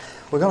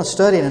We're going to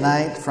study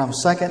tonight from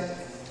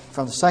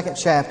the second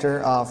chapter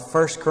of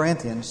 1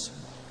 Corinthians.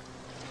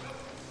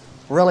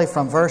 Really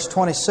from verse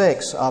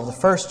 26 of the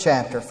first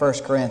chapter of 1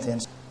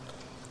 Corinthians.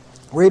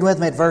 Read with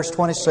me at verse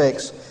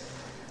 26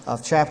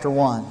 of chapter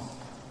 1.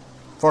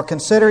 For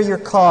consider your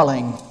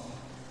calling,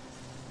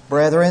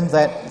 brethren,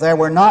 that there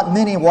were not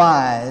many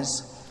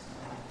wise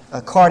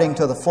according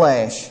to the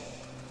flesh,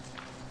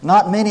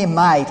 not many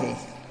mighty,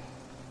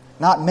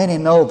 not many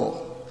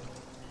noble.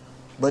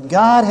 But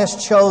God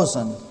has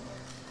chosen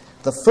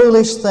the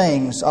foolish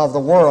things of the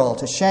world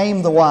to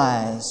shame the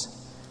wise.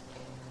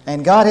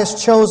 And God has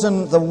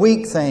chosen the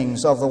weak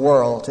things of the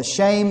world to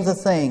shame the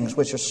things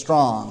which are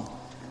strong.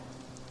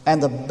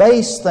 And the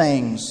base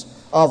things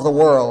of the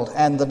world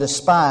and the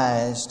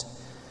despised,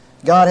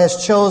 God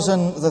has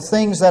chosen the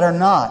things that are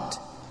not,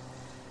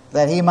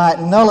 that He might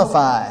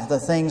nullify the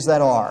things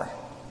that are.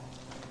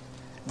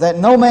 That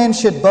no man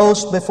should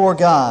boast before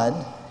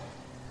God,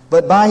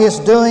 but by His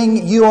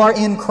doing you are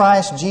in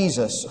Christ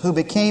Jesus, who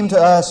became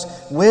to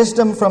us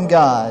wisdom from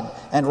God,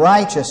 and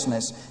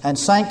righteousness, and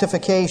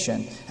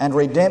sanctification, and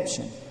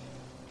redemption.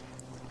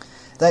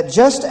 That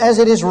just as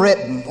it is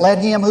written, let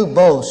him who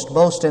boasts,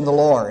 boast in the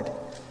Lord.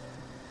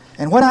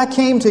 And when I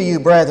came to you,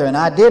 brethren,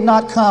 I did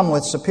not come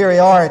with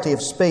superiority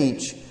of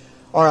speech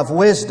or of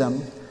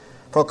wisdom,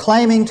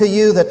 proclaiming to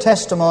you the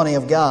testimony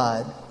of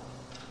God.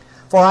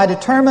 For I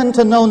determined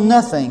to know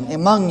nothing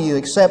among you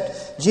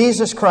except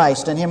Jesus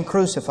Christ and Him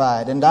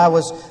crucified. And I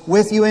was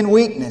with you in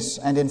weakness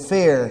and in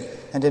fear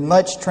and in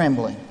much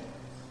trembling.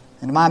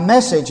 And my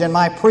message and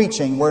my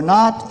preaching were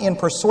not in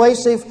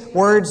persuasive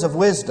words of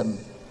wisdom,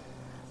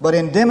 but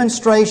in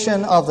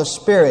demonstration of the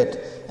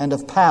Spirit and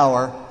of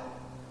power,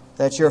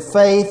 that your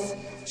faith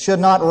should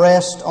not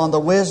rest on the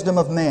wisdom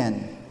of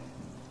men,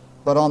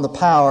 but on the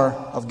power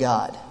of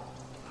God.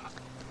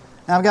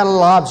 Now I've got a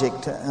little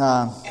object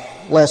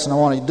lesson I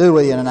want to do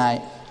with you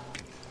tonight.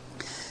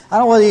 I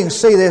don't know whether you can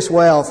see this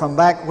well from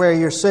back where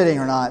you're sitting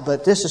or not,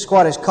 but this is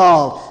what is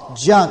called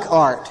junk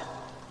art.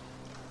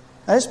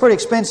 Now, it's pretty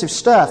expensive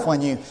stuff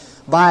when you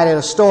buy it at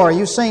a store.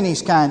 You've seen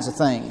these kinds of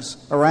things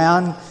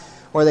around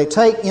where they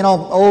take,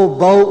 old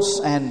bolts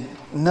and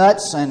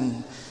nuts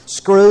and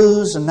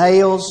screws and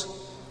nails,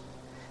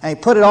 and they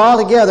put it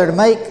all together to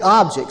make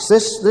objects.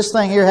 This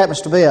thing here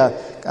happens to be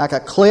like a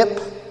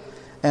clip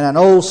and an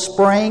old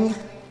spring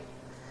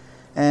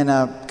and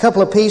a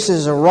couple of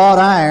pieces of wrought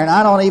iron.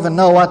 I don't even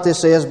know what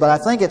this is, but I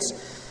think it's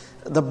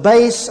the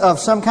base of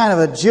some kind of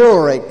a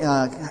jewelry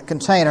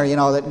container,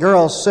 that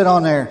girls sit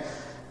on their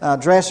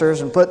dressers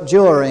and put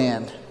jewelry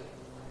in.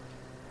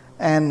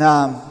 And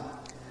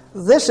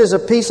this is a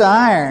piece of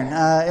iron.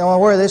 I don't know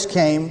where this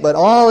came, but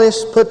all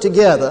this put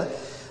together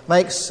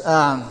makes,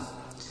 start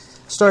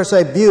to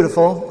say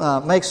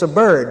beautiful, makes a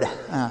bird.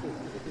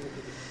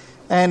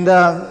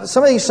 And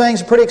some of these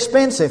things are pretty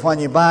expensive when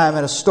you buy them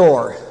at a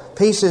store.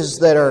 Pieces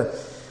that are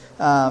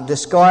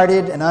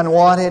discarded and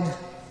unwanted,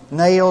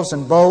 nails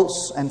and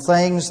bolts and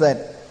things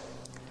that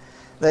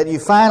you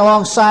find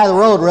alongside the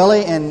road,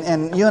 really,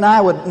 and you and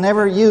I would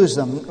never use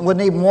them,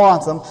 wouldn't even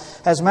want them.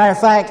 As a matter of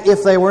fact,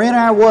 if they were in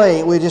our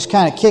way, we'd just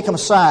kind of kick them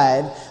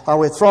aside or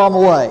we'd throw them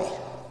away.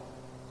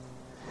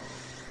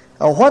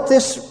 What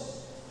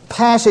this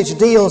passage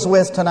deals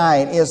with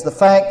tonight is the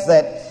fact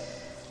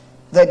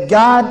that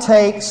God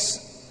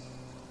takes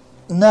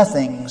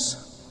nothings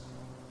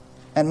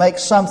and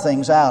makes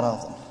somethings out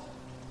of them.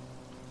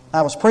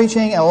 I was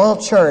preaching at a little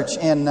church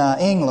in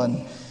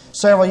England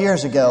several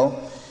years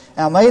ago,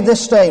 and I made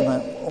this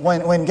statement.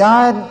 When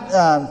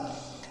God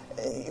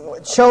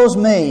chose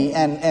me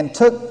and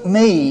took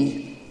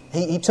me,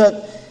 He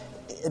took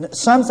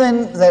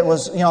something that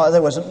was,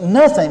 there was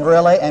nothing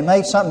really, and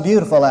made something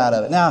beautiful out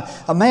of it. Now,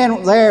 a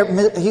man there,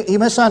 he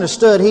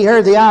misunderstood. He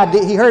heard the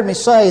idea. He heard me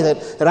say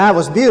that I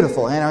was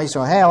beautiful. He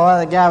said, "Hey, well,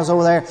 the guy was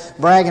over there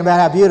bragging about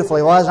how beautiful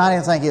he was, and I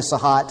didn't think he was so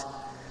hot."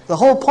 The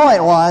whole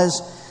point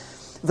was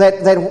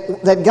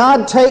that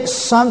God takes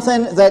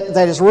something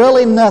that is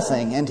really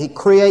nothing, and He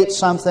creates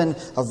something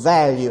of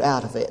value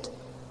out of it.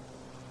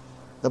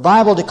 The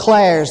Bible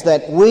declares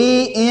that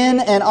we in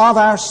and of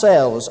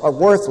ourselves are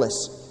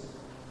worthless.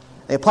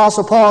 The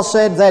Apostle Paul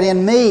said that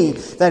in me,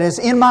 that is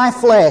in my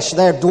flesh,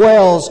 there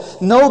dwells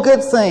no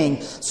good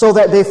thing, so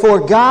that before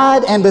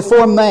God and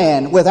before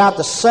man, without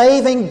the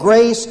saving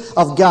grace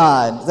of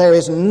God, there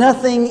is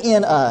nothing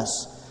in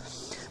us.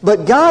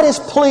 But God is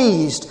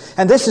pleased,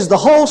 and this is the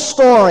whole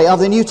story of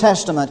the New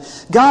Testament.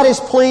 God is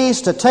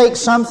pleased to take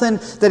something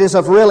that is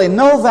of really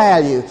no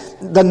value,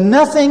 the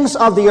nothings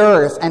of the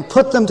earth, and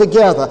put them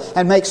together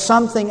and make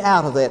something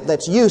out of it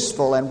that's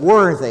useful and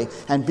worthy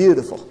and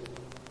beautiful.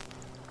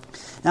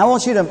 Now I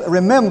want you to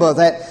remember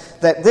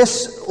that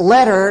this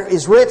letter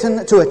is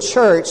written to a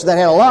church that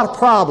had a lot of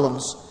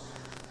problems.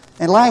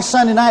 And last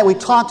Sunday night we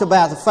talked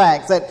about the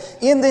fact that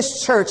in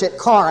this church at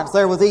Corinth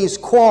there were these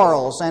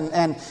quarrels, and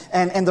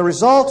the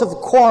result of the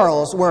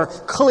quarrels were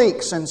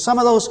cliques, and some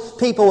of those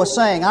people were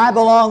saying, I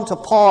belong to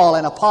Paul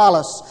and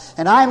Apollos,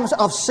 and I'm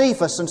of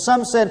Cephas, and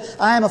some said,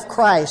 I am of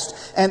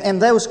Christ.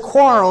 And those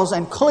quarrels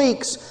and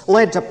cliques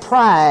led to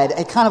pride,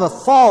 a kind of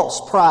a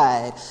false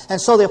pride. And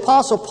so the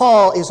Apostle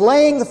Paul is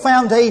laying the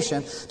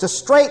foundation to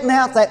straighten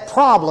out that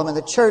problem in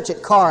the church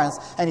at Corinth,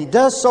 and he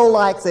does so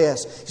like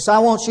this. He says, I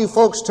want you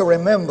folks to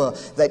remember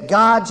that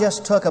God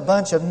just took a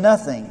bunch of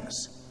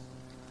nothings,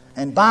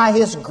 and by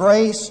His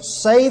grace,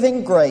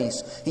 saving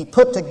grace, He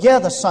put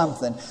together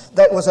something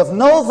that was of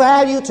no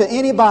value to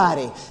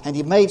anybody, and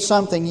He made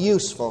something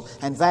useful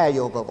and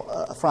valuable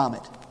from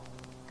it.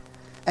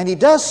 And He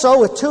does so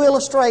with two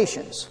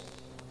illustrations.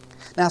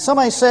 Now,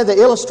 somebody said the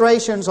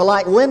illustrations are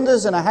like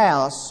windows in a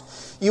house.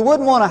 You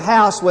wouldn't want a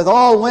house with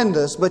all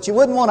windows, but you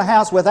wouldn't want a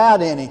house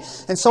without any.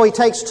 And so he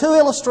takes two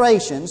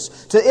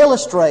illustrations to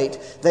illustrate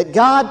that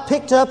God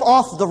picked up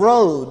off the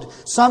road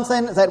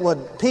something that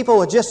people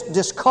would just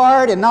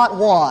discard and not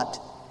want,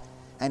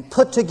 and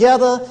put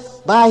together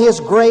by His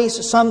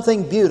grace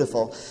something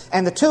beautiful.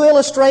 And the two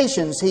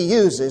illustrations he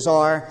uses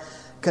are,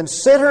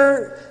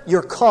 consider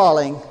your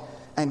calling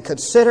and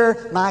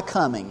consider my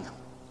coming.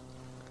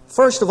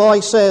 First of all,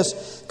 he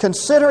says,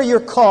 consider your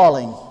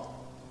calling.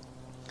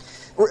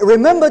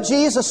 Remember,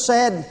 Jesus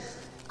said,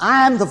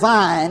 I am the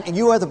vine and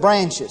you are the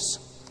branches.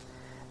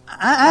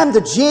 I am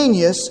the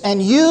genius,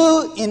 and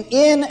you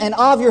in and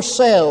of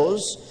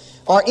yourselves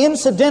are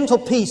incidental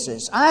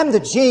pieces. I am the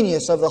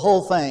genius of the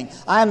whole thing.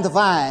 I am the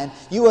vine,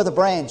 you are the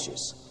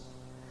branches.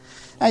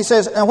 And he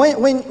says,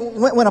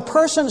 when a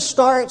person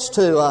starts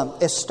to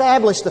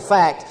establish the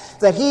fact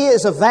that he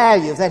is of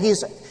value, that he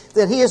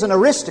is an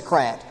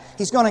aristocrat,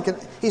 he's going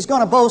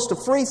to boast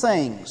of three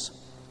things.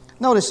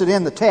 Notice it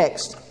in the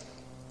text.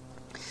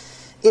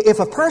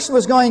 If a person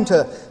was going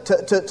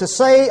to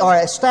say or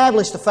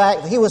establish the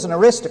fact that he was an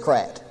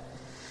aristocrat,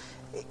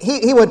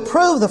 he would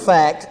prove the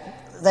fact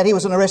that he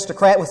was an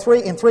aristocrat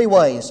in three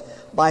ways.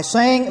 By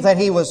saying that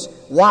he was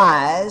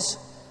wise,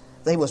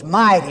 that he was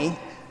mighty,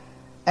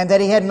 and that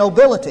he had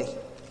nobility.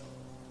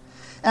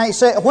 And he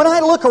said, when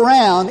I look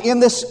around in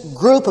this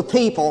group of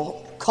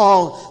people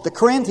called the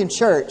Corinthian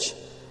church,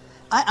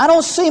 I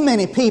don't see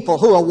many people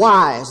who are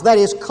wise, that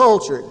is,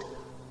 cultured.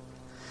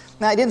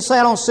 Now, he didn't say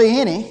I don't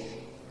see any.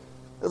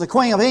 The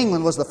Queen of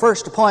England was the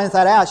first to point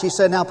that out. She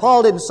said, now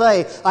Paul didn't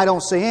say, I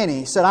don't see any.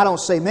 He said, I don't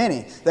see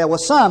many. There were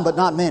some, but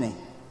not many.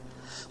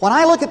 When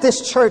I look at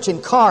this church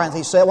in Corinth,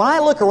 he said, when I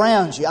look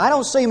around you, I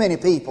don't see many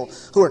people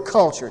who are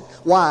cultured,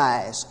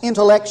 wise,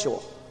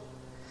 intellectual.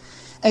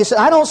 And he said,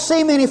 I don't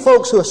see many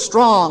folks who are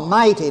strong,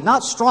 mighty,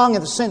 not strong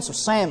in the sense of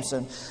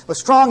Samson, but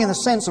strong in the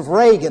sense of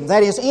Reagan,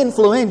 that is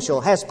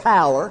influential, has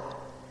power.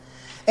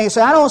 And he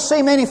said, I don't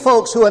see many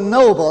folks who are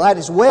noble, that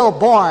is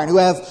well-born, who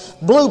have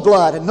blue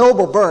blood and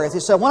noble birth. He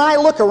said, when I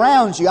look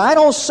around you, I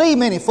don't see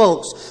many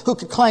folks who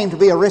could claim to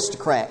be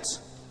aristocrats.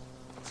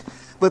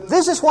 But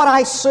this is what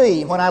I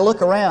see when I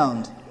look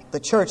around the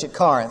church at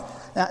Corinth.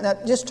 Now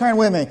just turn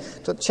with me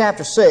to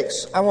chapter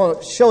 6. I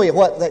want to show you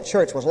what that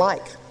church was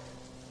like.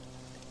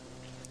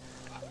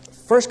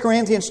 1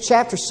 Corinthians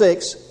chapter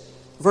 6,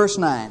 verse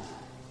 9.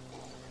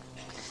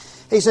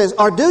 He says,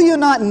 or do you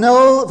not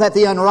know that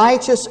the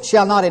unrighteous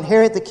shall not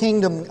inherit the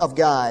kingdom of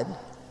God?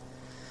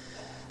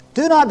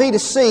 Do not be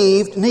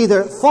deceived,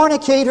 neither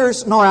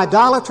fornicators, nor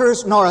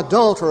idolaters, nor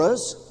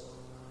adulterers.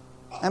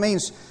 That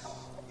means,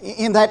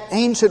 in that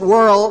ancient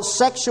world,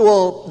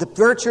 the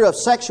virtue of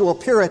sexual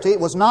purity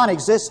was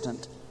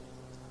non-existent.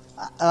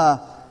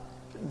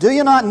 Do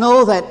you not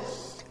know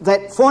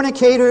that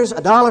fornicators,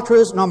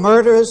 idolaters, nor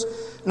murderers,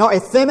 nor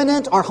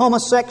effeminate or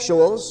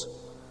homosexuals,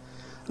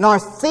 nor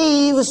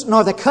thieves,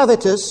 nor the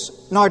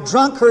covetous, nor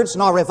drunkards,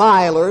 nor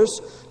revilers,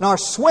 nor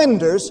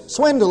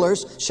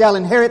swindlers shall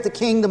inherit the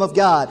kingdom of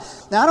God.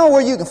 Now, I don't know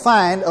where you can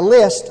find a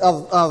list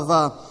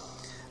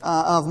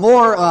of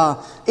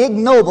more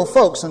ignoble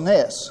folks than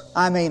this.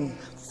 I mean,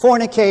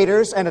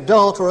 fornicators and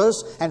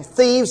adulterers and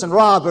thieves and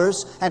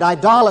robbers and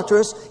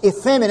idolaters,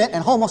 effeminate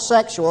and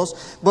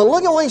homosexuals. But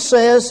look at what he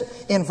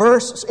says in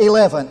verse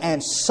 11.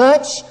 And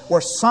such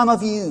were some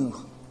of you.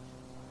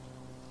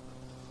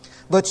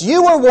 But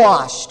you were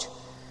washed,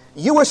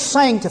 you were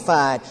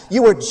sanctified,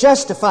 you were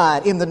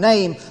justified in the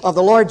name of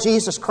the Lord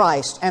Jesus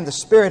Christ and the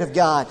Spirit of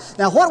God.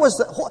 Now, what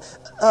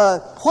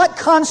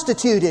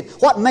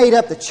made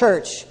up the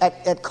church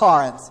at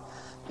Corinth?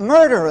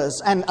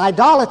 Murderers and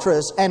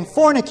idolaters and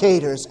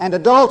fornicators and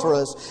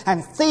adulterers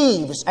and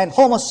thieves and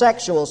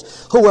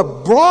homosexuals who were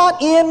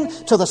brought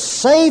into the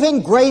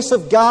saving grace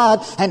of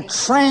God and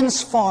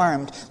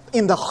transformed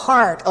in the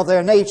heart of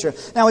their nature.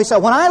 Now he said,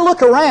 when I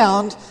look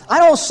around, I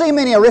don't see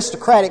many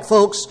aristocratic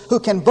folks who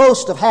can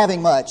boast of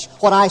having much.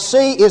 What I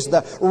see is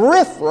the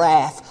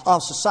riffraff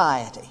of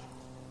society.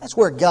 That's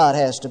where God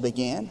has to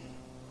begin.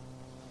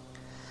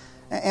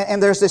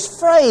 And there's this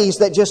phrase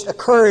that just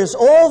occurs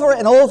over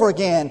and over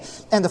again.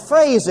 And the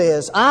phrase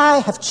is, I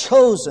have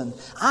chosen.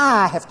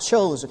 I have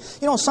chosen.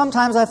 You know,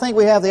 sometimes I think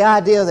we have the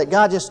idea that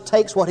God just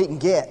takes what He can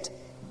get.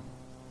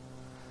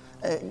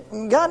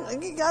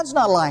 God's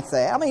not like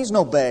that. I mean, He's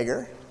no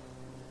beggar.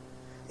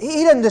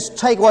 He doesn't just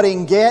take what He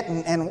can get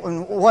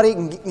and what He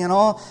can,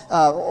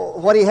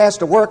 what He has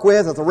to work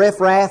with the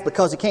riffraff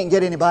because He can't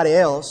get anybody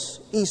else.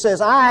 He says,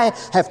 I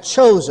have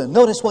chosen.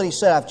 Notice what He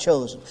said, I've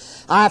chosen.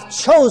 I've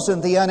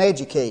chosen the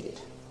uneducated.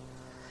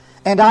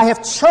 And I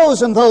have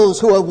chosen those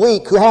who are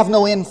weak, who have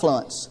no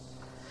influence.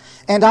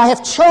 And I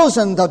have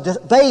chosen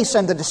the base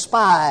and the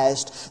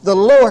despised, the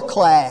lower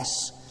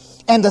class,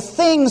 and the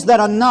things that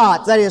are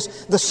not, that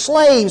is, the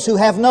slaves who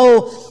have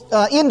no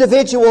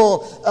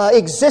individual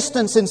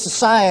existence in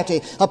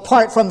society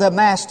apart from their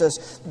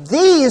masters.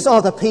 These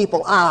are the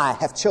people I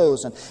have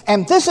chosen.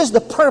 And this is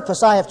the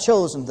purpose I have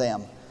chosen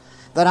them,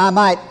 that I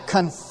might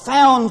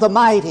confound the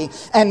mighty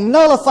and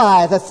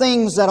nullify the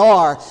things that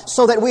are,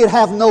 so that we'd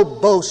have no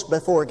boast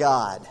before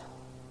God.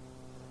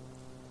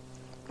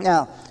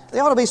 Now,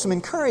 there ought to be some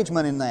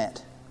encouragement in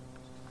that.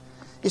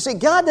 You see,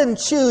 God didn't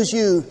choose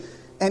you,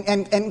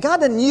 and God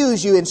didn't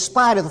use you in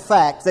spite of the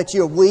fact that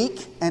you're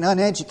weak and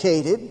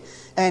uneducated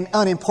and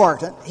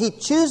unimportant. He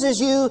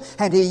chooses you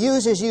and He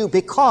uses you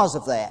because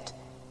of that.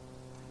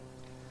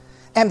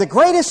 And the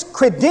greatest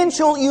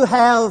credential you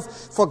have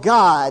for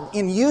God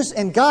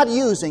in God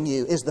using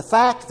you is the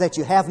fact that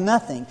you have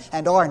nothing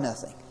and are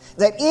nothing.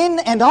 That in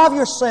and of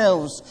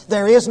yourselves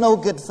there is no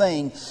good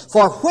thing.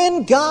 For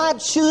when God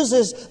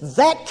chooses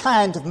that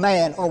kind of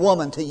man or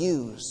woman to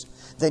use,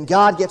 then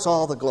God gets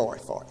all the glory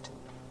for it.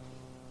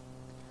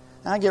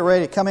 Now I get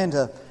ready to come in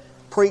to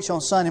preach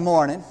on Sunday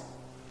morning.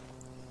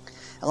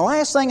 And the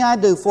last thing I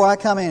do before I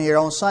come in here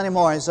on Sunday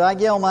morning is I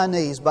get on my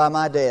knees by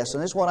my desk,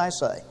 and this is what I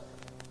say.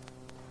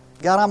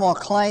 God, I'm going to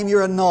claim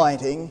Your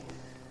anointing.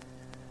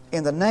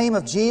 In the name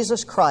of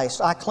Jesus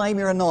Christ, I claim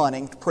Your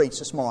anointing to preach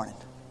this morning.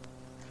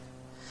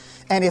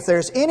 And if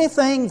there's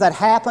anything that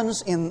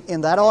happens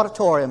in that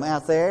auditorium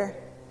out there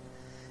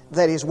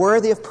that is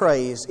worthy of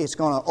praise, it's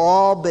going to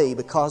all be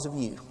because of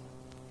You.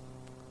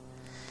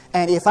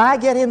 And if I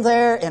get in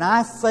there and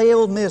I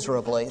fail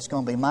miserably, it's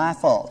going to be my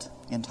fault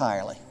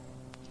entirely.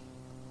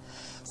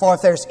 For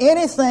if there's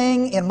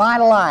anything in my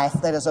life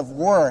that is of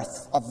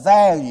worth, of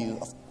value,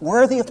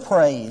 worthy of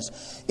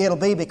praise, it'll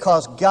be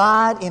because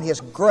God in His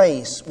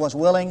grace was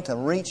willing to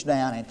reach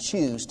down and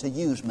choose to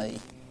use me.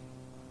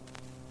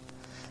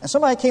 And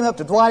somebody came up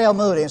to Dwight L.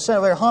 Moody and said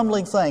a very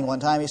humbling thing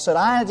one time. He said,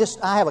 I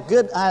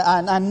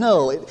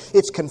know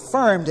it's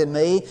confirmed in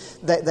me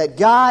that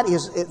God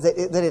is,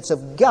 that it's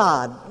of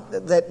God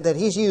that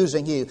He's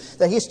using you,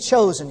 that He's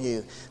chosen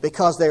you,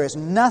 because there is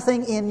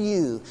nothing in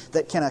you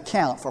that can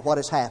account for what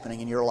is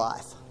happening in your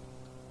life.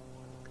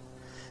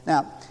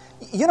 Now,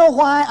 you know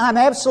why I'm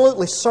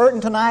absolutely certain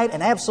tonight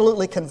and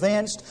absolutely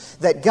convinced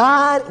that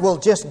God will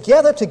just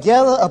gather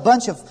together a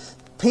bunch of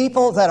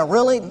people that are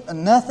really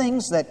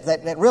nothings,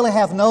 that really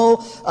have no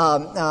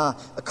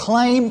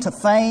claim to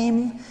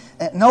fame,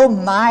 no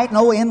might,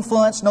 no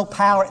influence, no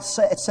power,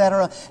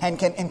 etc., and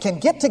can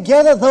get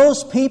together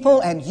those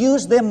people and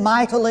use them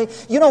mightily.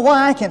 You know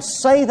why I can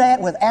say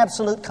that with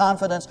absolute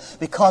confidence?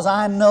 Because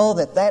I know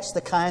that that's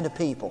the kind of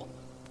people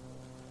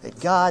that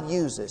God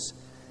uses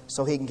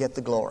so He can get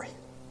the glory.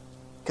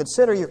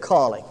 Consider your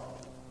calling.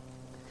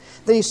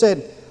 Then He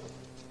said,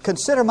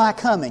 consider my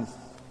coming.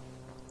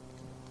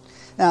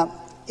 Now,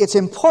 it's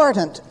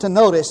important to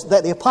notice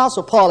that the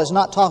Apostle Paul is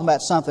not talking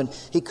about something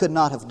he could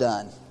not have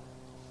done.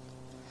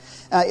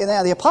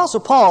 Now, the Apostle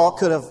Paul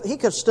could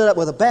have stood up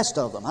with the best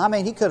of them. I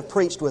mean, he could have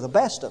preached with the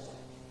best of them.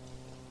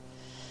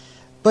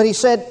 But he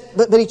said,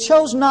 but he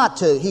chose not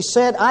to. He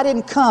said, I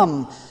didn't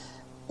come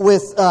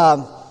with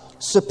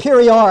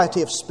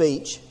superiority of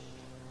speech.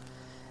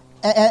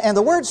 And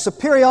the word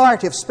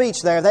superiority of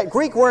speech there, that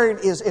Greek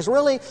word is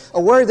really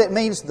a word that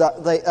means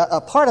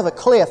a part of a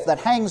cliff that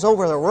hangs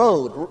over the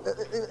road.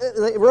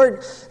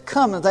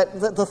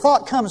 The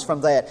thought comes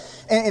from that.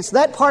 And it's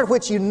that part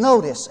which you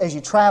notice as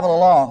you travel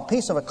along,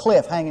 piece of a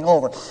cliff hanging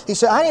over. He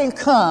said, I didn't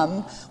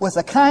come with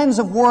the kinds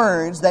of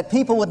words that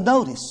people would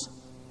notice.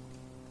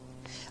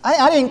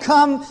 I didn't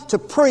come to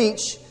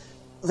preach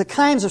the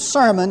kinds of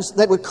sermons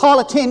that would call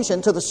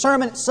attention to the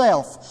sermon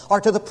itself, or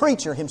to the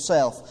preacher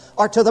himself,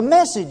 or to the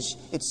message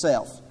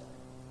itself.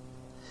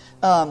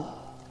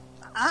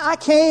 I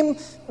came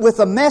with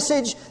a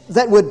message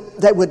that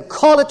would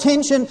call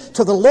attention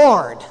to the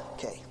Lord.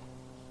 Okay.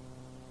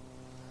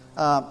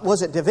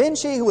 Was it Da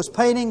Vinci who was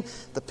painting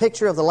the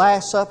picture of the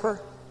Last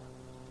Supper?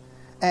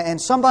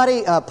 And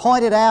somebody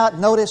pointed out,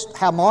 noticed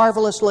how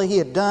marvelously he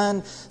had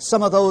done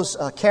some of those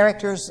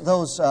characters,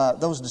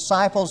 those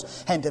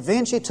disciples. And Da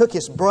Vinci took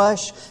his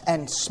brush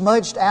and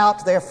smudged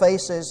out their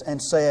faces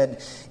and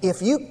said,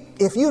 if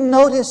you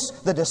notice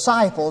the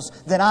disciples,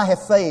 then I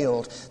have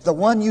failed. The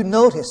one you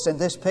notice in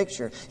this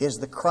picture is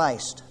the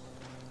Christ.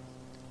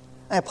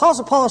 And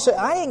Apostle Paul said,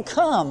 I didn't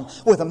come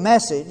with a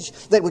message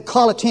that would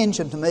call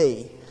attention to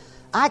me.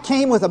 I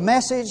came with a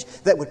message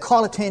that would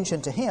call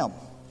attention to Him.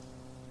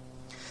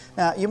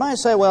 Now, you might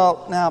say,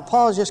 well, now,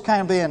 Paul's just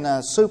kind of being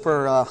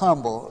super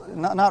humble.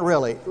 Not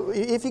really.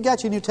 If you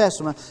got your New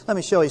Testament, let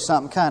me show you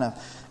something kind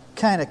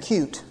of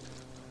cute.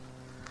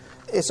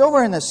 It's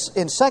over in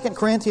 2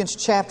 Corinthians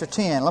chapter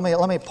 10.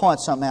 Let me point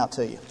something out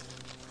to you.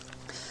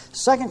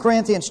 2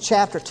 Corinthians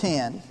chapter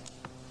 10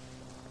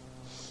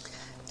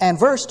 and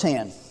verse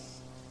 10.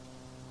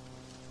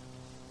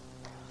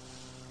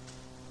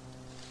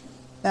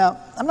 Now,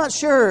 I'm not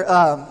sure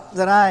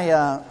that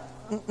I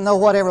know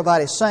what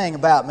everybody's saying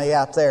about me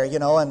out there, in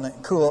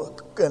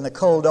the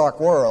cold, dark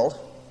world,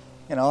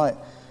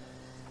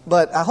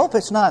 But I hope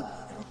it's not,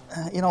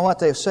 what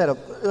they've said.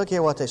 Look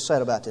here what they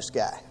said about this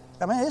guy.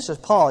 I mean, this is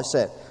Paul. He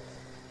said,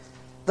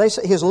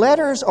 his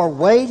letters are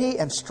weighty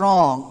and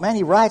strong. Man,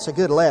 he writes a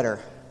good letter.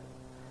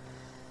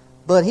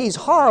 But he's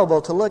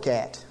horrible to look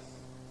at.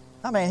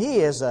 I mean, he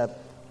is a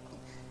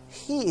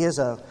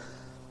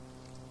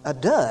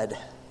dud.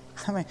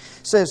 I mean, it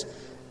says,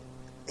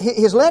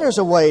 his letters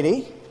are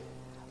weighty,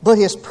 but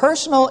his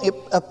personal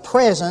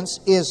presence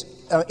is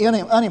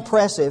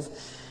unimpressive.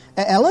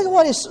 And look at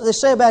what they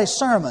say about his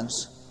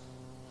sermons.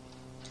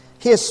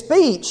 His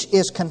speech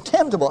is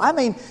contemptible. I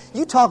mean,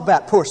 you talk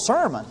about poor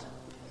sermon.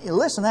 You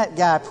listen to that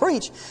guy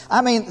preach.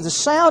 I mean, the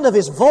sound of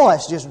his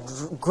voice just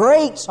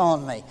grates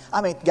on me.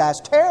 I mean, the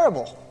guy's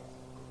terrible.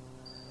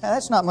 Now,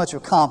 that's not much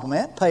of a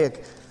compliment. Pay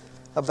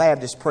a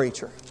Baptist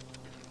preacher.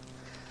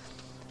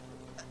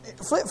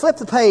 Flip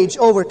the page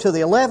over to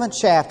the 11th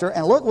chapter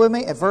and look with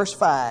me at verse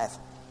 5.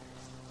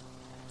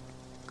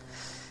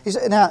 He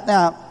said,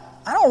 now,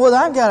 I don't know whether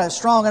I've got a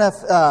strong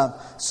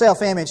enough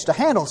self-image to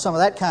handle some of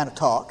that kind of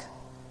talk.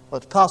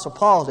 What the Apostle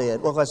Paul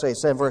did. What did I say? He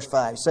said in verse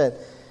 5. He said,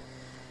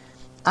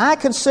 I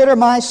consider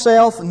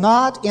myself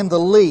not in the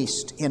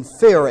least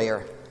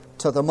inferior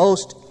to the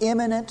most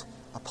eminent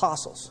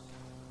apostles.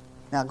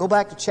 Now go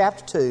back to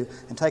chapter 2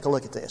 and take a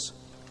look at this.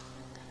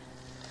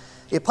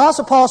 The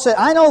Apostle Paul said,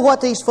 I know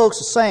what these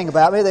folks are saying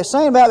about me. They're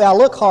saying about me I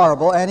look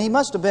horrible, and he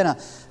must have been a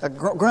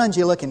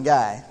grungy-looking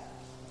guy.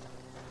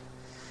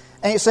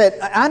 And he said,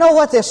 I know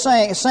what they're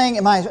saying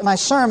in my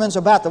sermons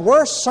about the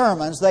worst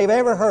sermons they've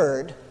ever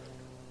heard.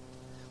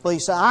 Well, he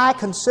said, I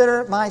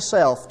consider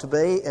myself to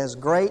be as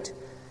great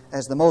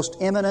as the most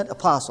eminent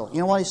apostle. You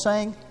know what he's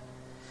saying?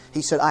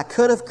 He said, I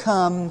could have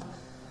come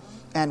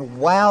and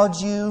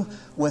wowed you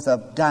with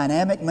a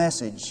dynamic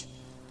message,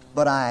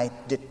 but I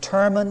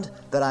determined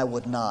that I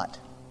would not.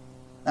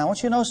 Now, I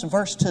want you to notice in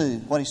verse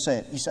 2 what he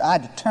said. He said, I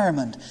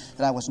determined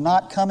that I was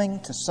not coming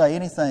to say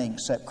anything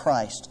except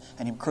Christ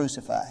and Him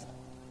crucified.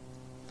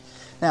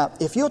 Now,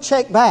 if you'll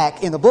check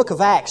back in the book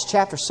of Acts,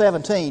 chapter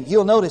 17,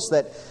 you'll notice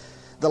that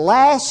the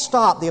last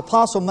stop the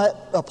Apostle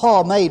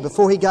Paul made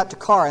before he got to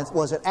Corinth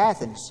was at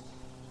Athens.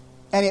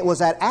 And it was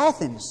at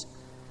Athens,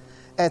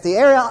 at the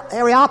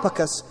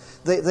Areopagus,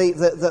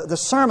 the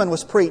sermon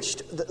was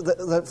preached,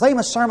 the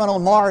famous sermon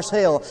on Mars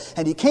Hill.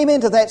 And he came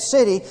into that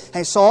city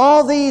and saw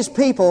all these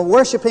people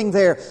worshiping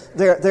their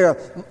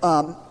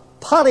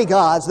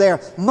polygods,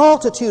 their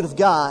multitude of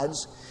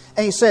gods.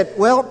 And he said,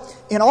 well,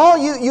 in all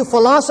you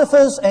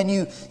philosophers and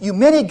you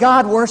many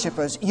God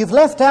worshippers, you've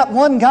left out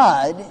one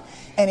God.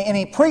 And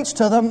he preached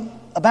to them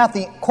about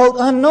the, quote,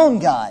 unknown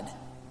God.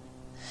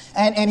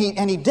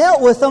 And he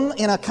dealt with them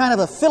in a kind of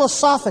a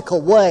philosophical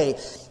way.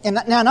 And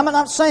now, I'm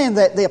not saying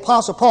that the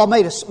Apostle Paul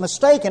made a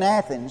mistake in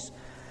Athens,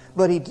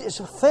 but he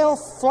just fell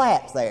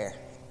flat there.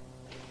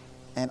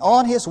 And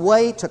on his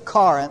way to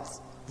Corinth,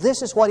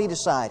 this is what he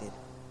decided.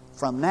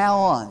 From now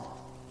on,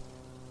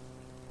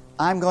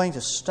 I'm going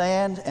to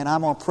stand and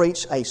I'm going to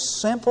preach a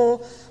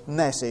simple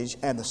message.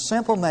 And the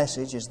simple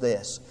message is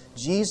this: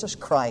 Jesus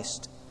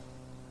Christ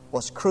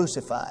was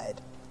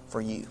crucified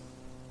for you.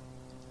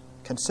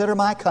 Consider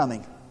my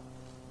coming.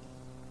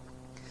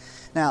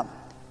 Now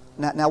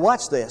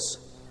watch this.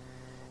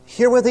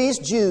 Here were these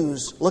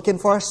Jews looking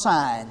for a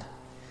sign.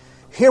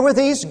 Here were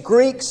these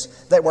Greeks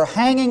that were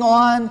hanging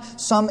on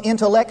some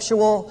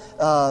intellectual,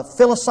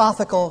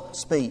 philosophical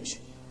speech.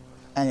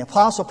 And the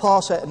Apostle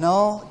Paul said,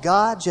 no,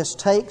 God just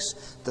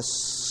takes the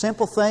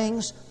simple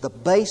things, the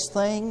base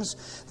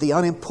things, the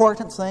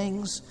unimportant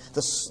things,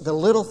 the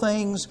little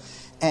things,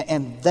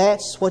 and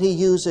that's what He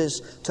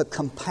uses to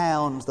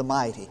compound the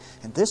mighty.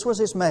 And this was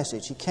His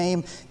message. He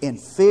came in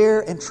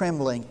fear and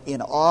trembling,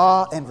 in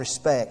awe and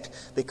respect,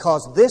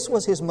 because this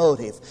was His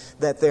motive,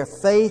 that their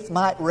faith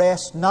might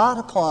rest not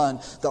upon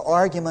the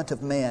argument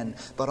of men,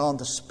 but on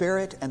the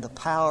Spirit and the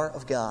power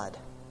of God.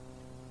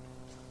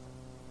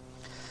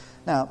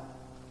 Now,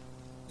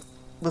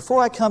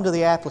 before I come to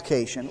the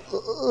application,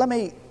 let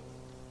me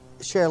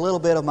share a little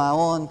bit of my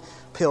own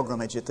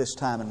pilgrimage at this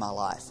time in my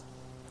life.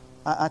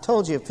 I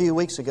told you a few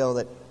weeks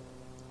ago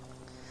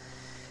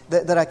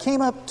that I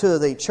came up to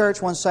the church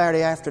one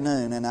Saturday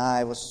afternoon, and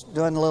I was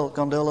going to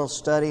do a little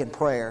study and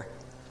prayer.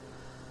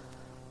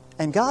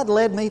 And God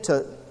led me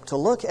to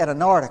look at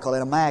an article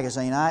in a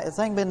magazine. I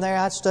think been there.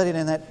 I'd studied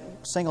in that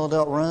single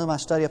adult room. I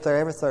study up there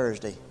every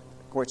Thursday,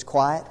 where it's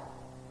quiet.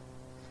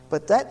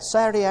 But that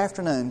Saturday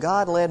afternoon,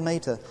 God led me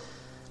to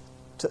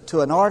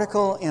an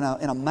article in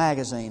a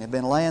magazine. It had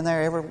been laying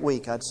there every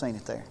week. I'd seen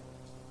it there.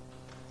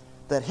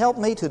 That helped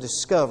me to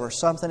discover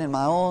something in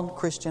my own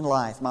Christian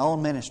life, my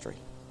own ministry.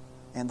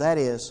 And that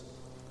is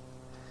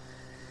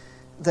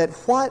that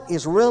what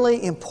is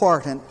really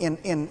important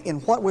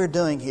in what we're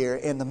doing here,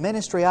 in the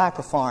ministry I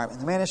perform, in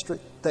the ministry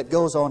that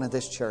goes on in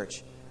this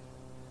church,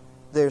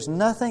 there's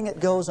nothing that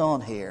goes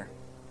on here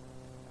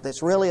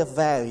that's really of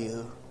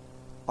value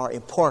or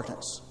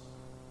importance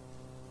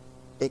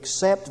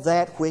except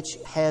that which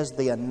has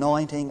the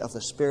anointing of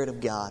the Spirit of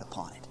God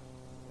upon it.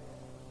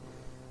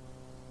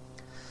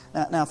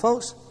 Now,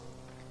 folks,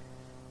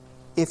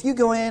 if you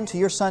go into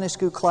your Sunday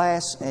school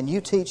class and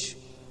you teach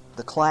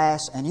the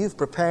class and you've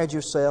prepared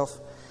yourself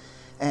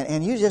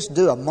and you just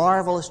do a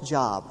marvelous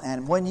job,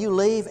 and when you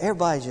leave,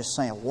 everybody's just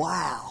saying,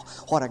 wow,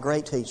 what a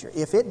great teacher.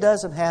 If it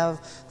doesn't have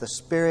the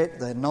Spirit,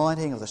 the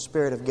anointing of the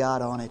Spirit of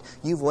God on it,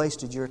 you've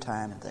wasted your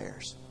time and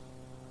theirs.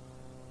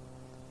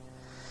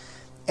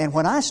 And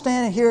when I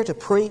stand here to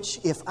preach,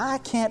 if I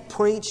can't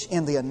preach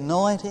in the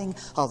anointing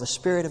of the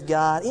Spirit of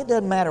God, it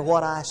doesn't matter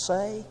what I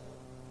say.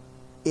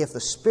 If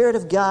the Spirit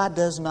of God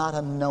does not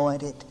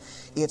anoint it,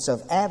 it's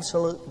of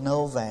absolute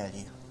no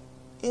value.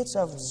 It's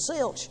of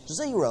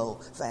zero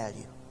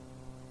value.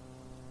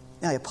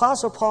 Now, the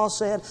Apostle Paul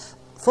said,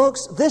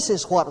 folks, this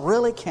is what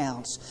really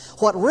counts.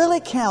 What really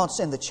counts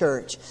in the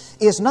church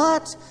is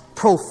not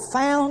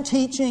profound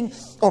teaching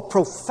or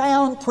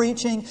profound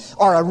preaching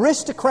or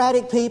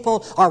aristocratic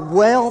people or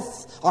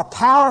wealth or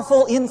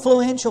powerful,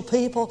 influential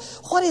people.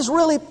 What is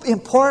really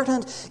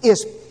important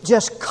is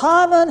just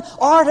common,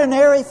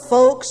 ordinary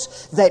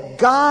folks that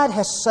God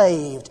has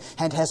saved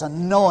and has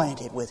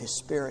anointed with His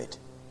Spirit.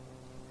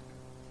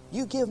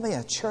 You give me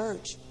a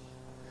church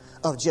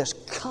of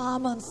just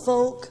common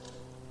folk,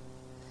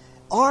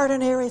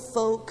 ordinary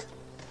folk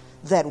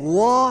that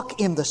walk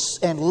in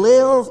and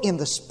live in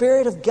the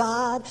Spirit of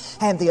God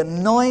and the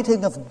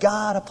anointing of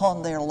God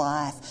upon their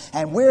life.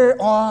 And we're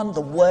on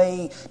the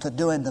way to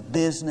doing the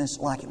business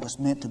like it was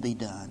meant to be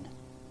done.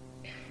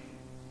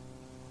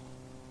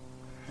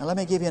 Now let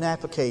me give you an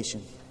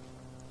application.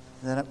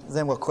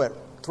 Then we'll quit.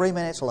 3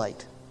 minutes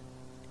late.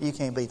 You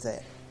can't beat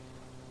that.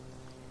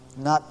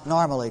 Not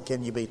normally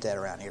can you beat that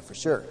around here for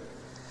sure.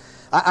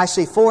 I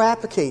see 4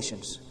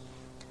 applications.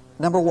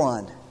 Number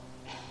 1,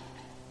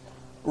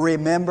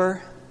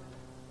 remember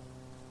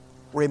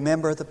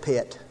the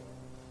pit.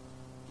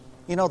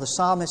 You know, the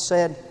psalmist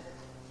said,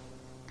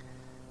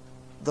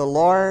 "The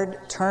Lord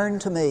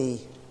turned to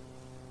me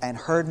and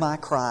heard my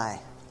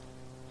cry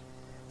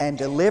and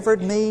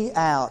delivered me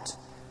out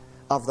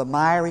of the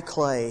miry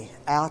clay,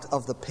 out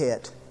of the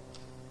pit,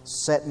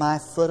 set my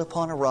foot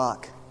upon a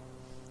rock,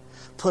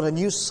 put a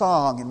new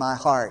song in my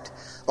heart,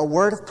 a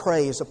word of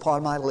praise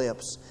upon my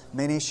lips.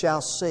 Many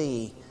shall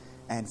see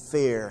and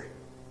fear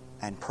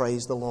and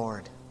praise the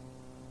Lord."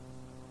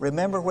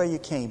 Remember where you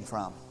came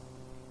from.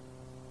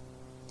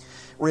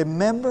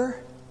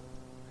 Remember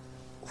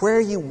where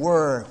you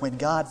were when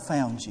God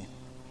found you.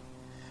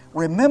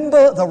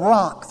 Remember the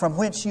rock from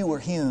which you were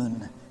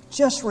hewn.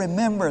 Just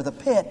remember the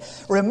pit.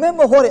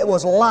 Remember what it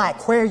was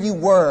like where you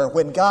were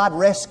when God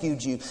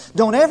rescued you.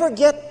 Don't ever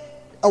get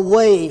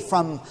away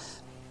from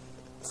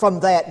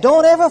that.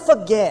 Don't ever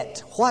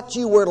forget what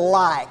you were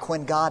like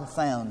when God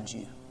found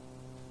you.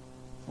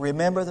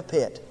 Remember the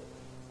pit.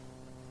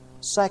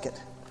 Second,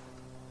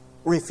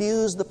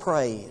 refuse the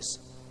praise.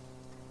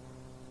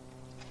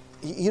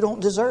 You don't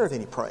deserve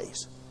any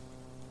praise.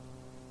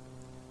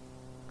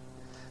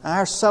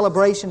 Our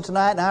celebration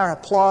tonight and our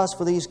applause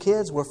for these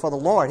kids were for the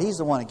Lord. He's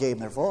the one that gave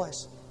them their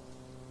voice.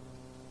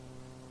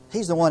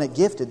 He's the one that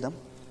gifted them.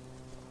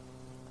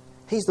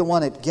 He's the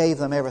one that gave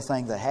them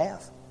everything they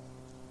have.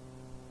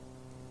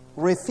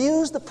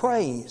 Refuse the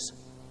praise.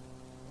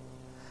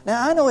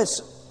 Now, I know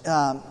it's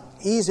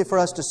easy for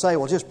us to say,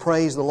 well, just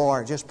praise the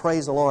Lord, just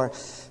praise the Lord.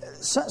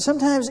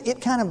 Sometimes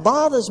it kind of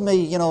bothers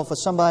me, you know, for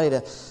somebody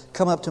to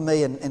come up to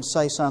me and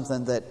say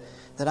something that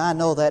I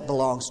know that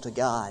belongs to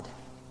God.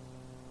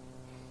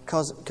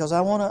 Because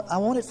I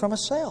want it for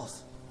myself,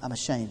 I'm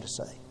ashamed to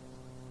say.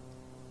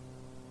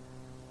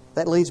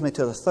 That leads me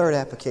to the third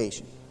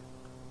application.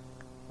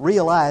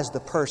 Realize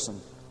the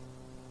person.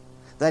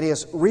 That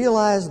is,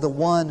 realize the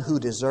one who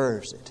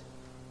deserves it.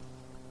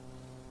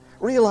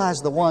 Realize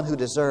the one who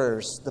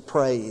deserves the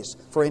praise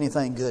for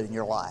anything good in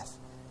your life.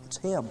 It's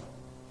Him.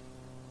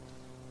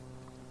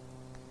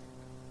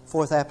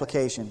 Fourth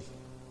application,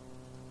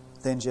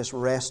 then just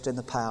rest in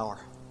the power.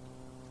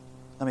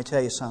 Let me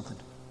tell you something.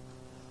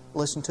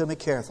 Listen to me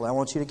carefully. I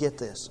want you to get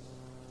this.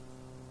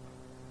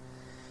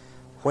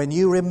 When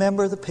you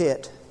remember the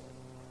pit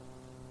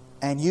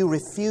and you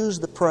refuse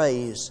the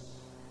praise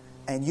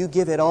and you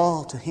give it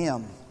all to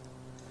Him,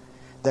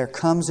 there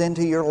comes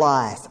into your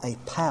life a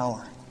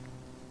power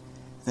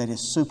that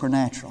is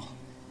supernatural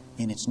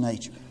in its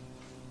nature.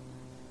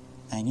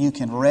 And you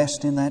can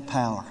rest in that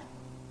power.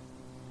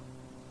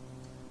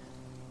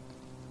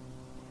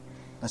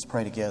 Let's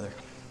pray together.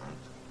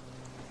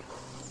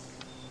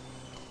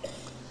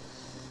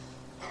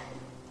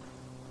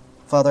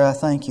 Father, I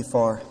thank You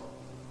for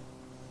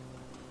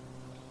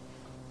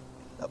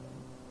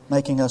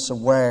making us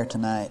aware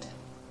tonight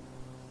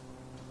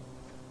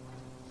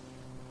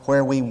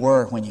where we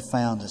were when You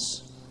found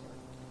us,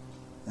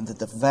 and that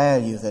the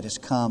value that has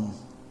come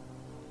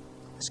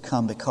has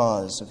come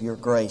because of your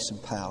grace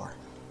and power.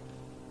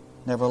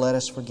 Never let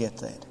us forget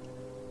that.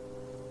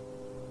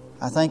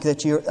 I thank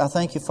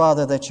you,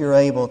 Father, that you're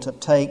able to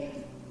take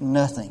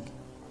nothing,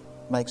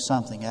 make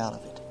something out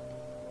of it.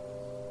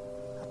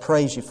 I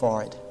praise you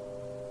for it.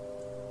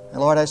 And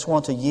Lord, I just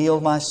want to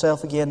yield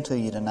myself again to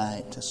you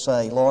tonight to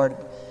say, Lord,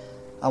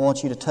 I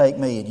want you to take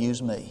me and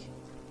use me.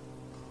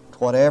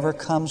 Whatever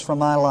comes from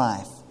my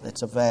life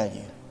that's of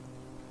value,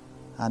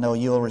 I know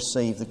you'll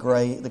receive the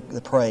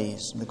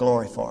praise and the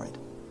glory for it.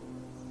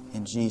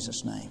 In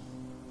Jesus' name.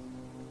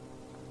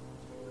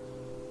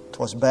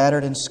 'Twas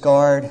battered and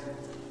scarred,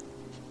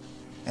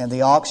 and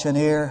the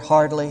auctioneer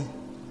hardly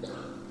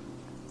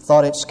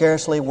thought it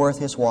scarcely worth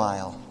his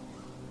while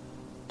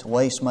to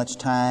waste much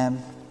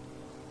time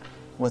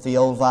with the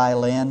old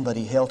violin, but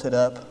he held it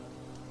up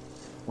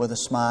with a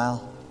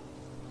smile.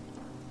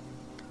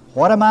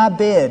 "What am I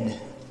bid,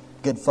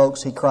 good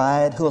folks?" he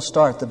cried. "Who'll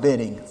start the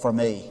bidding for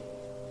me?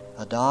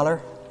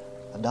 $1?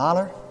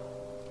 $1?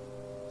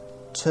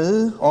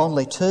 $2?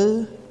 Only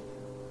 $2?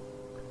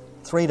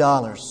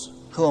 $3.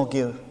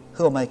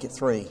 Who'll make it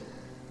 $3?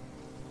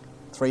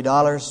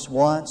 $3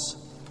 once,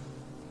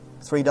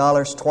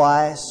 $3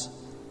 twice,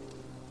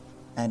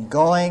 and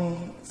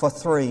going for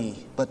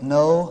 $3. But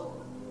no,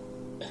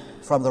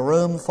 from the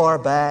room far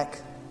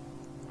back,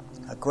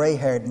 a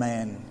gray-haired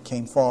man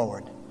came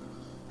forward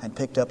and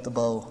picked up the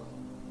bow.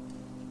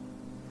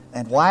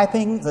 And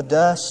wiping the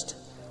dust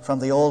from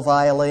the old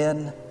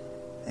violin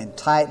and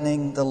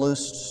tightening the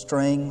loose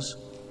strings,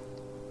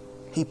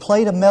 he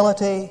played a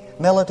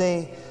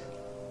melody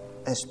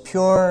as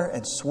pure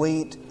and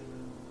sweet,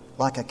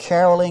 like a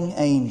caroling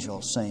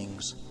angel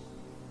sings.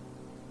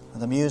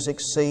 And the music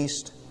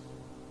ceased,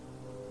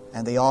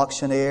 and the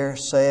auctioneer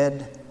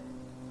said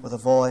with a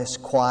voice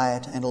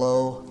quiet and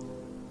low,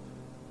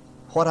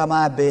 "What am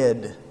I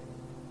bid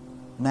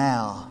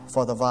now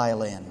for the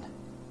violin?"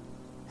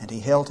 And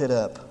he held it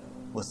up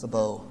with the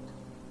bow.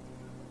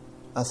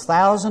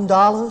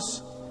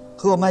 $1,000?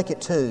 Who'll make it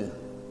 $2?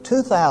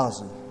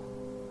 $2,000.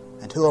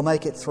 And who'll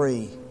make it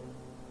 $3?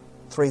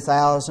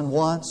 $3,000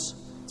 once,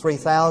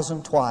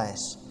 $3,000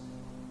 twice.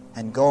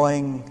 And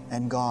going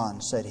and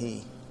gone, said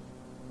he.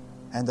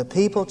 And the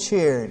people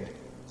cheered,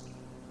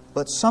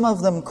 but some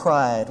of them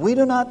cried, "We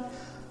do not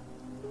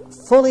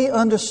fully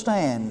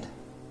understand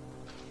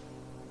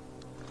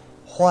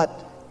what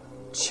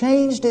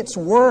changed its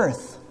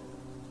worth."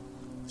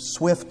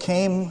 Swift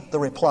came the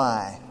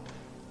reply,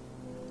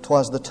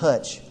 "'Twas the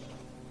touch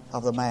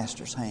of the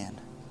Master's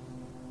hand."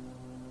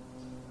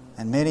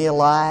 And many a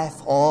life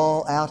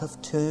all out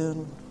of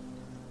tune,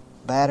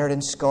 battered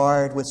and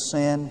scarred with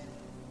sin,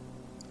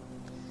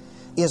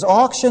 is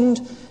auctioned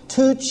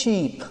too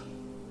cheap,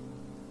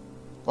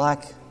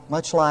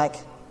 much like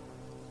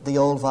the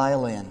old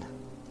violin.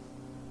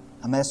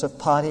 A mess of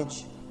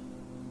pottage,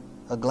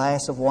 a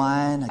glass of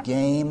wine, a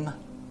game,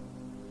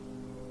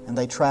 and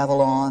they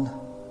travel on,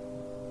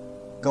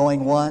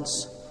 going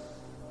once,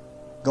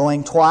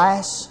 going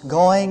twice,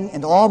 going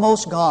and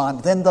almost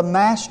gone. Then the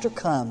Master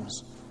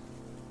comes,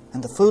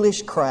 and the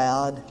foolish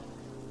crowd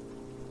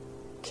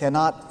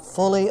cannot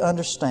fully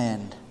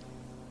understand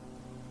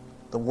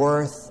the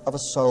worth of a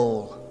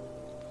soul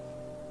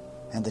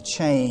and the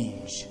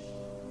change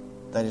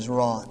that is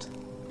wrought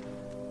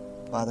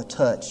by the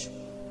touch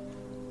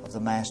of the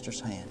Master's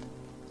hand.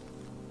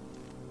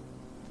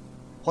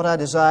 What I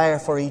desire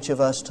for each of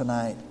us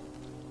tonight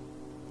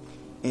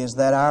is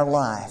that our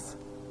life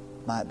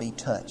might be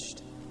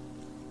touched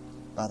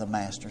by the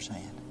Master's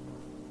hand.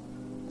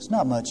 It's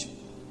not much.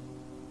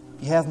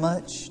 You have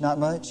much, not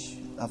much,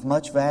 of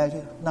much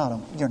value.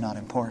 You're not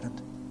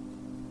important.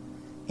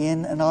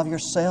 In and of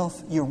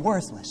yourself, you're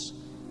worthless.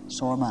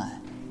 So am I.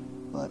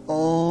 But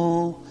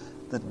oh,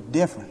 the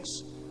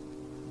difference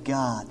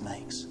God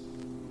makes.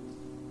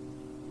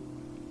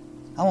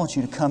 I want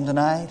you to come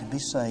tonight and be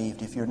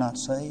saved if you're not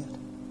saved.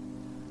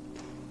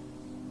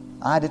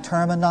 I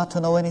determined not to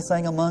know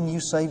anything among you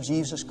save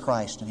Jesus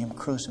Christ and Him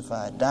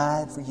crucified,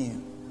 died for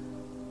you.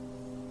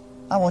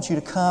 I want you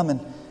to come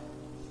and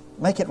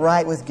make it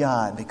right with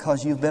God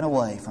because you've been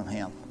away from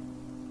Him.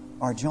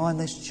 Or join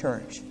this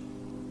church.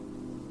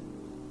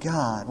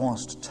 God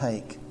wants to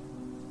take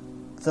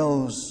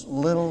those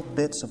little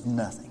bits of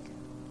nothing,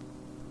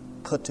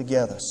 put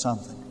together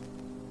something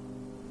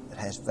that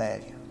has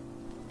value.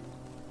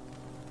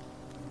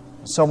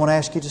 Someone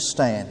asks you to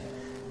stand.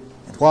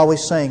 And while we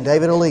sing,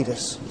 David will lead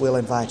us. We'll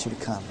invite you to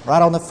come.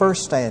 Right on the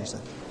first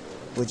stanza,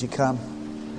 would you come?